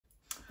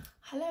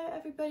Hello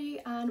everybody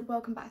and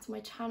welcome back to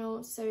my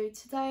channel. So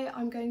today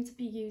I'm going to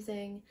be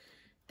using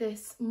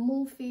this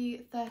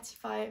Morphe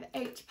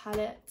 35H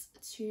palette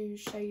to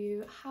show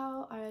you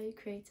how I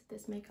created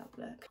this makeup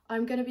look.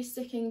 I'm going to be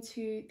sticking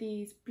to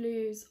these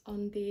blues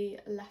on the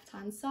left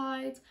hand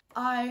side.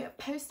 I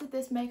posted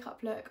this makeup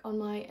look on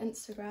my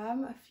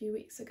Instagram a few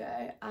weeks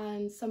ago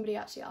and somebody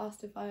actually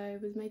asked if I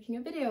was making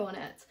a video on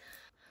it.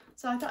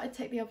 So I thought I'd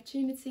take the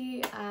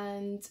opportunity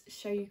and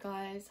show you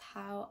guys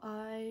how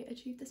I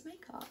achieved this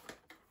makeup.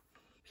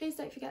 Please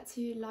don't forget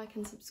to like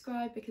and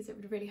subscribe because it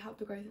would really help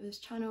the growth of this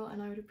channel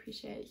and I would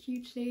appreciate it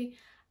hugely.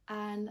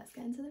 And let's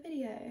get into the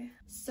video.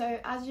 So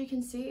as you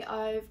can see,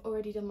 I've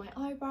already done my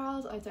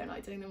eyebrows. I don't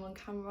like doing them on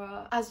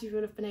camera, as you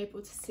will have been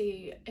able to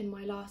see in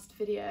my last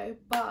video,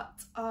 but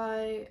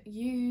I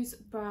use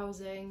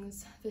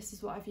Browsings. This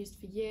is what I've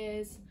used for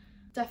years.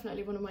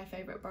 Definitely one of my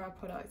favourite brow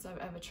products I've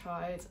ever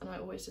tried, and I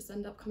always just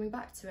end up coming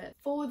back to it.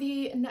 For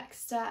the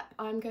next step,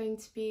 I'm going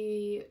to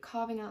be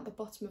carving out the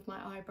bottom of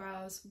my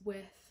eyebrows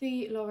with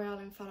the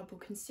L'Oreal Infallible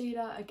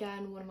Concealer.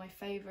 Again, one of my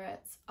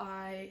favourites.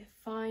 I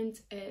find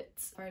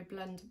it very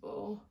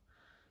blendable,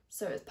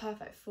 so it's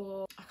perfect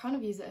for, I kind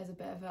of use it as a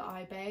bit of an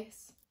eye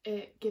base.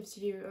 It gives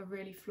you a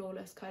really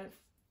flawless kind of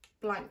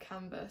blank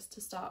canvas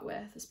to start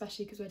with,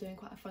 especially because we're doing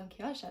quite a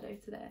funky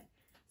eyeshadow today.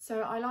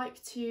 So I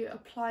like to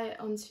apply it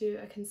onto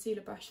a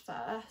concealer brush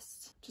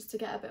first, just to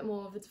get a bit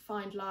more of a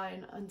defined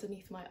line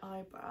underneath my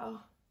eyebrow.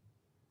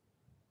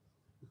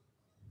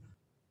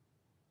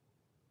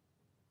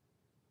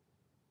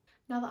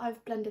 Now that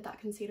I've blended that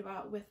concealer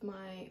out with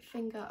my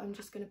finger, I'm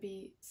just going to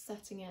be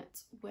setting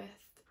it with,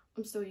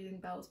 I'm still using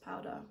Bell's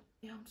powder.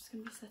 Yeah, I'm just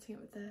going to be setting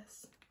it with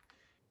this.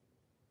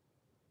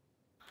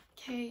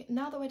 Okay,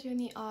 now that we're doing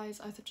the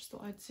eyes, I just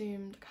thought I'd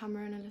zoom the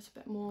camera in a little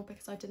bit more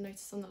because I did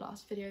notice on the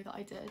last video that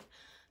I did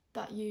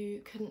that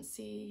you couldn't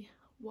see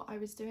what I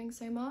was doing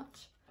so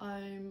much.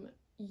 I'm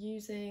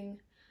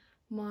using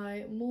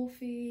my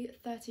Morphe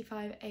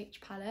 35H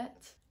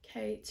palette.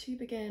 Okay, to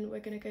begin, we're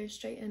going to go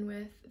straight in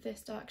with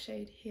this dark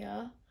shade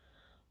here.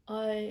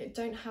 I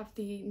don't have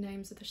the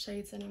names of the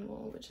shades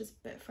anymore, which is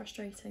a bit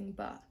frustrating,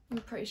 but I'm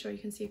pretty sure you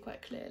can see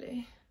quite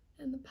clearly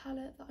in the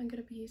palette that I'm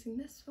going to be using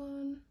this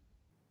one.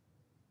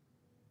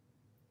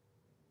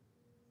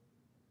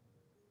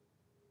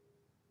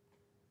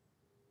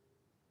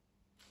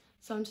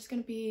 So I'm just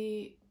going to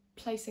be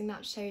placing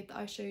that shade that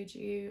I showed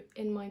you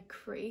in my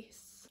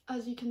crease.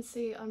 As you can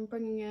see, I'm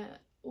bringing it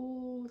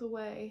all the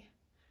way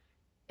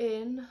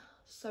in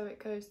so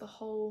it goes the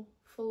whole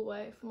full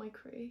way for my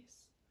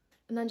crease.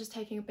 And then just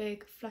taking a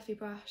big fluffy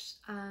brush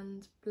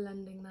and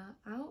blending that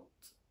out.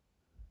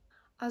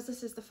 As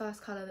this is the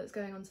first colour that's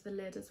going onto the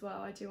lid as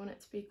well, I do want it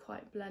to be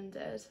quite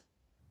blended.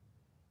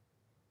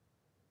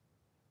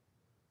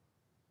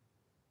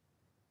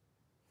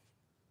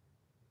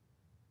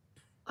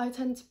 I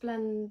tend to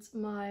blend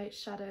my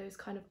shadows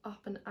kind of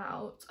up and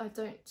out. I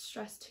don't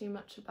stress too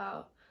much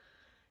about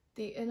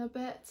the inner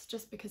bits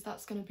just because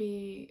that's going to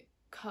be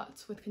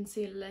cut with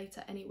concealer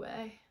later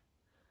anyway,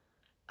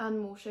 and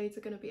more shades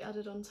are going to be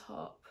added on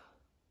top.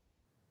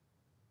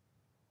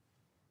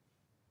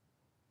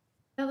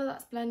 Now that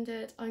that's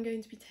blended, I'm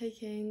going to be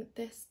taking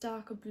this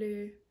darker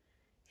blue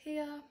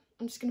here.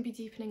 I'm just going to be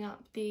deepening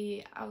up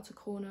the outer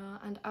corner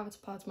and outer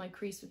part of my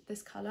crease with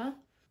this colour.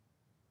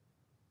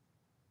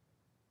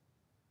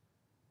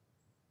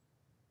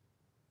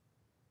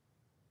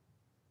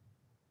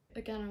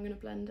 Again, I'm going to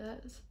blend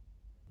it.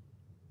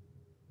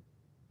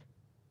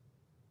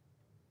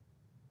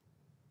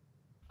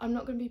 I'm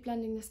not going to be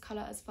blending this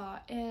colour as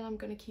far in, I'm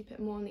going to keep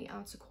it more in the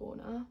outer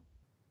corner.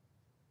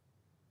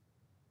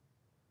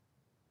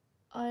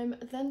 I'm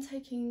then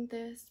taking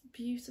this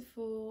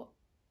beautiful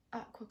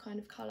aqua kind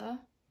of colour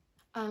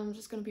and I'm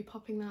just going to be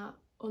popping that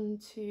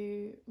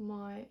onto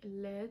my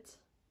lid,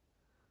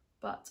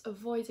 but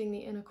avoiding the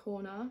inner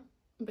corner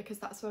because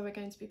that's where we're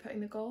going to be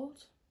putting the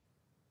gold.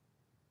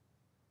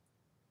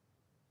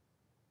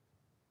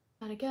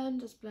 And again,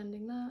 just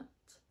blending that.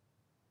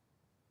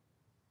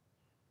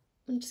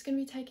 I'm just going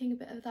to be taking a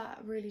bit of that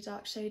really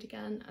dark shade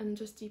again and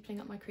just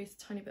deepening up my crease a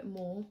tiny bit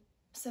more.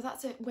 So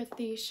that's it with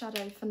the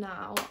shadow for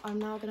now. I'm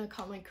now going to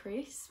cut my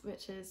crease,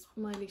 which is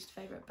my least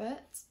favourite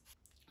bit.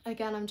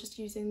 Again, I'm just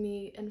using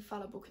the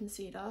Infallible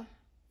Concealer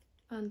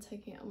and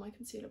taking it on my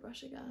concealer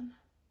brush again.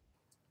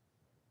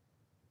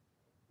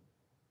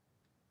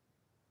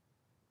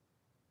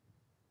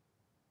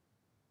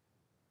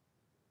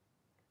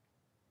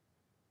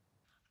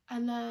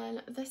 And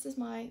then this is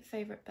my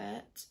favourite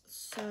bit,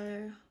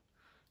 so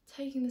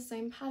taking the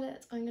same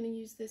palette, I'm going to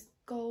use this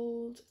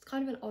gold, it's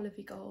kind of an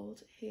olivey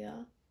gold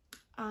here,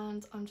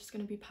 and I'm just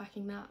going to be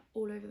packing that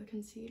all over the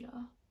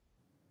concealer.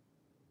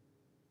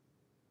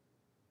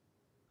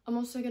 I'm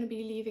also going to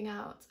be leaving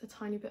out a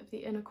tiny bit of the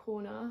inner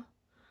corner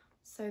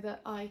so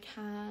that I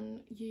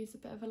can use a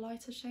bit of a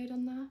lighter shade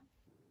on there.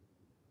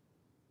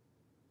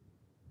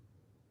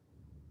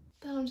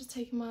 Then I'm just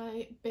taking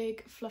my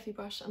big fluffy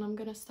brush and I'm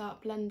going to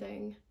start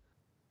blending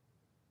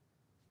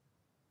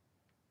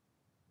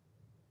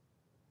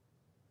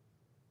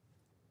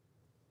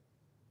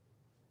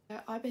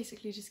I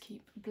basically just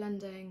keep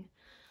blending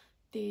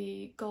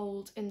the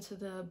gold into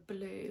the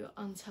blue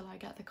until I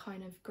get the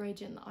kind of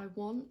gradient that I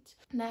want.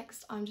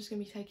 Next, I'm just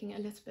going to be taking a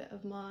little bit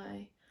of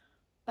my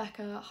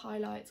Becca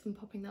highlight and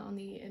popping that on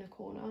the inner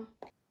corner.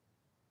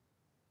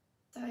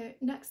 So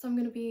next I'm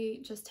going to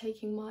be just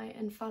taking my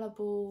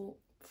Infallible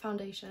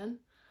foundation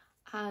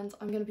and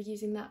I'm going to be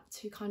using that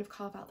to kind of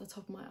carve out the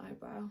top of my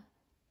eyebrow.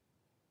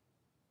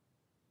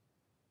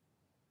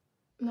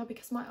 Now,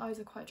 because my eyes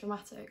are quite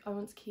dramatic, I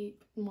want to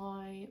keep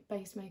my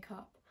base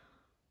makeup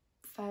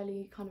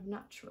fairly kind of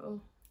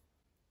natural.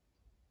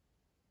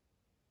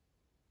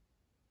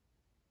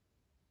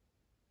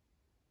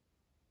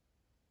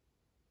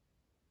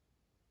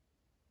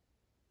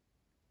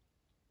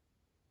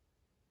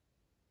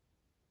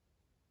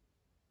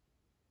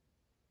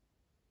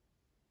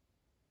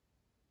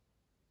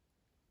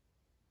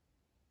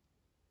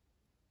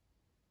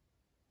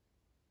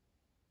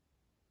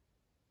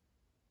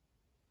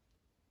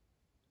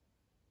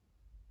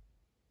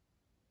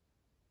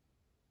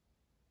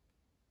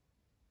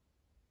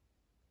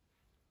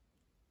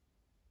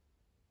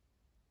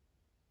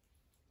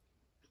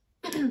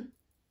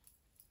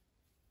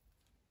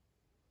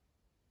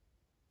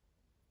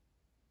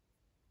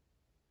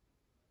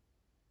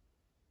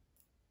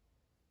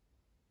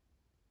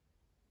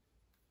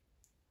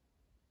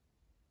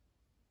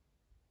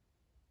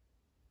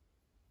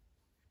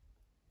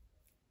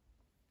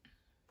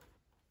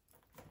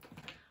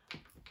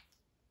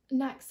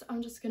 Next,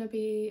 I'm just going to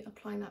be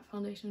applying that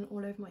foundation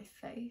all over my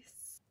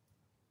face.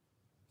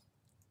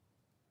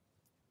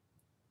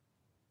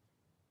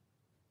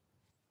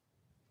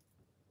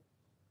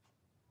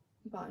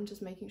 But I'm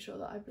just making sure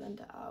that I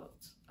blend it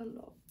out a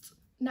lot.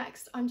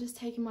 Next, I'm just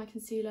taking my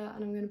concealer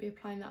and I'm going to be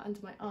applying that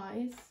under my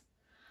eyes.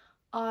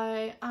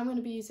 I am going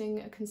to be using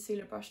a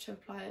concealer brush to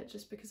apply it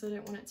just because I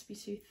don't want it to be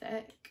too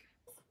thick.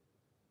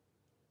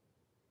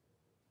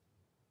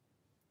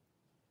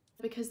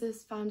 Because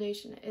this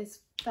foundation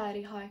is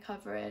fairly high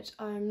coverage,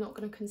 I'm not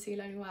going to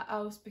conceal anywhere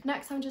else.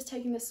 Next, I'm just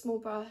taking this small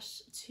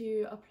brush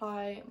to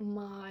apply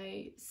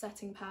my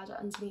setting powder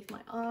underneath my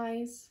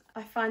eyes.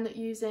 I find that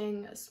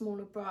using a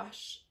smaller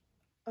brush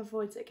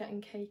avoids it getting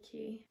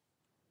cakey.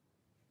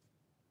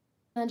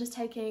 Then just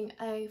taking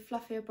a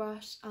fluffier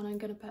brush and I'm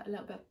going to put a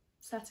little bit of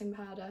setting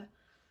powder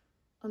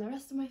on the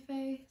rest of my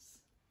face.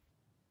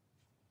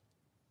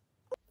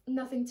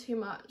 Nothing too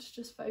much,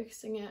 just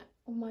focusing it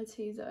on my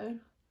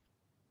T-zone.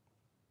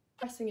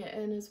 Pressing it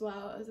in as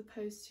well as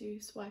opposed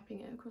to swiping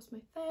it across my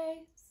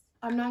face.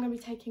 I'm now going to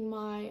be taking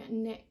my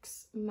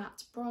NYX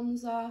matte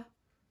bronzer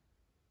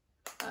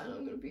and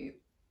I'm going to be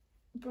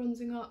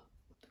bronzing up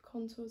the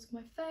contours of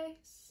my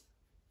face.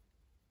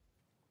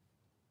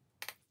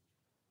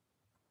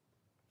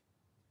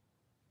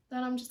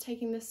 Then I'm just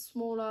taking this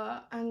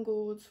smaller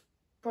angled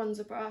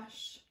bronzer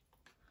brush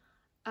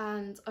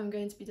and I'm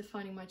going to be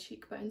defining my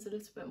cheekbones a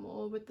little bit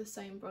more with the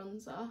same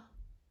bronzer.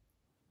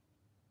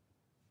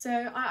 So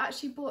I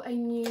actually bought a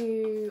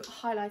new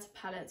highlighter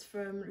palette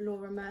from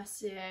Laura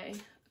Mercier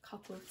a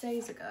couple of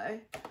days ago,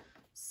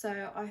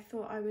 so I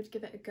thought I would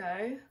give it a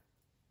go.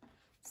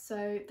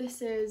 So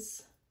this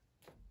is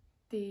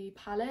the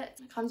palette.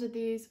 It comes with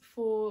these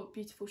 4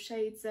 beautiful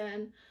shades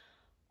in.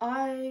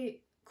 I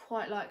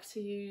quite like to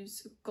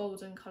use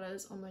golden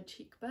colours on my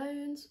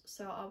cheekbones,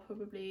 so I'll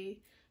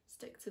probably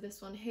stick to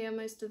this one here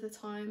most of the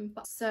time.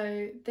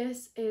 So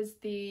this is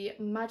the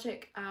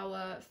Magic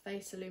Hour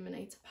Face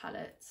Illuminator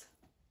palette.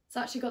 It's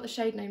actually got the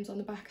shade names on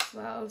the back as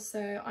well,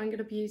 so I'm going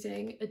to be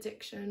using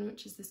Addiction,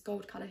 which is this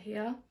gold colour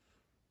here.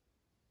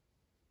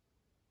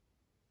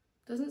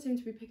 Doesn't seem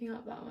to be picking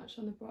up that much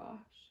on the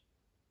brush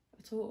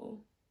at all.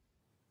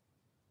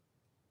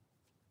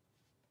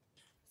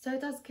 So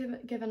it does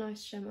give a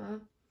nice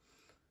shimmer.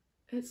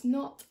 It's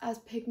not as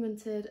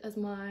pigmented as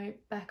my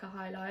Becca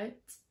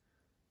highlight,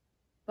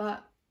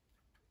 but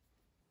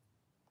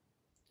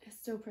it's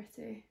still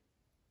pretty.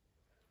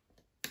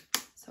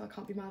 So I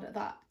can't be mad at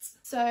that.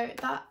 So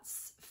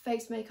that's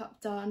face makeup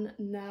done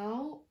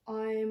now.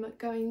 I'm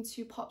going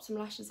to pop some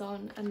lashes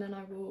on and then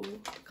I will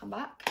come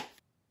back.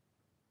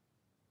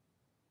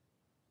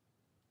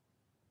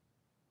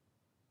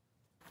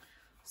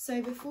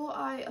 So before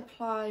I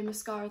apply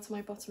mascara to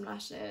my bottom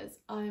lashes,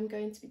 I'm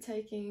going to be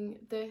taking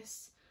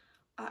this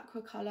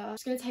aqua colour. I'm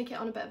just going to take it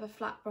on a bit of a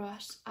flat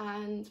brush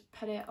and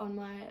put it on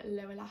my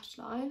lower lash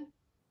line.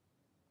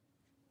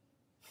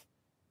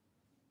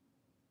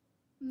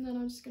 And then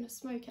I'm just going to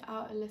smoke it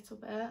out a little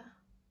bit.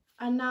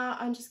 And now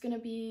I'm just going to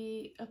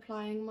be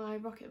applying my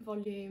Rocket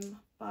Volume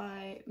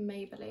by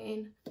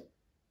Maybelline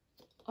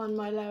on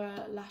my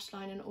lower lash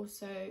line and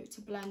also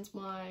to blend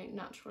my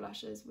natural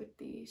lashes with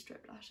the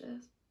strip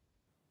lashes.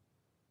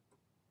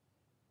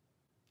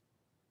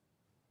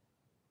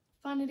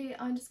 Finally,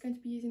 I'm just going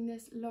to be using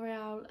this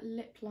L'Oreal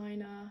lip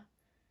liner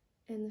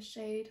in the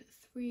shade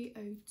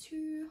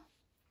 302.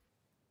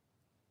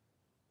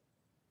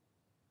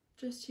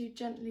 Just to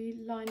gently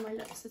line my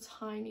lips a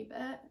tiny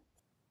bit.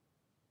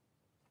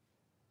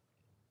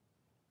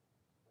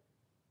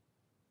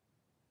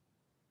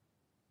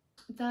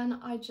 Then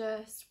I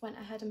just went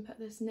ahead and put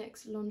this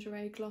NYX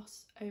lingerie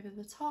gloss over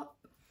the top,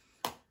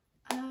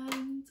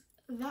 and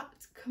that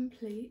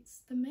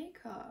completes the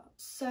makeup.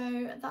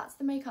 So that's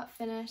the makeup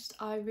finished.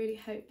 I really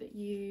hope that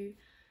you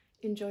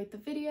enjoyed the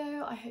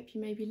video. I hope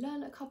you maybe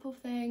learned a couple of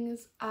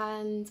things,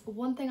 and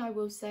one thing I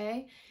will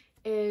say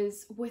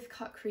is with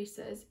cut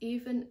creases,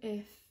 even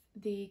if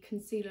the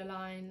concealer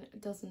line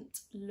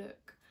doesn't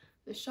look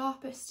the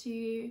sharpest to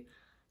you,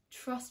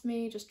 trust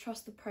me, just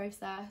trust the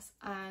process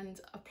and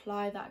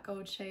apply that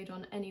gold shade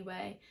on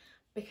anyway,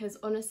 because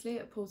honestly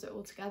it pulls it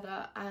all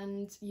together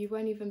and you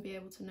won't even be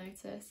able to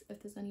notice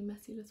if there's any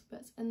messy little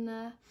bits in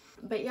there.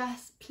 But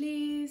yes,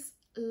 please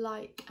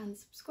like and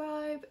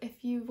subscribe.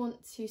 If you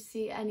want to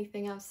see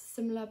anything else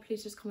similar,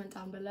 please just comment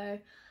down below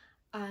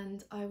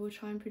and I will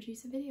try and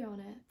produce a video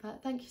on it.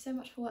 But thank you so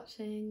much for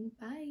watching.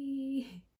 Bye.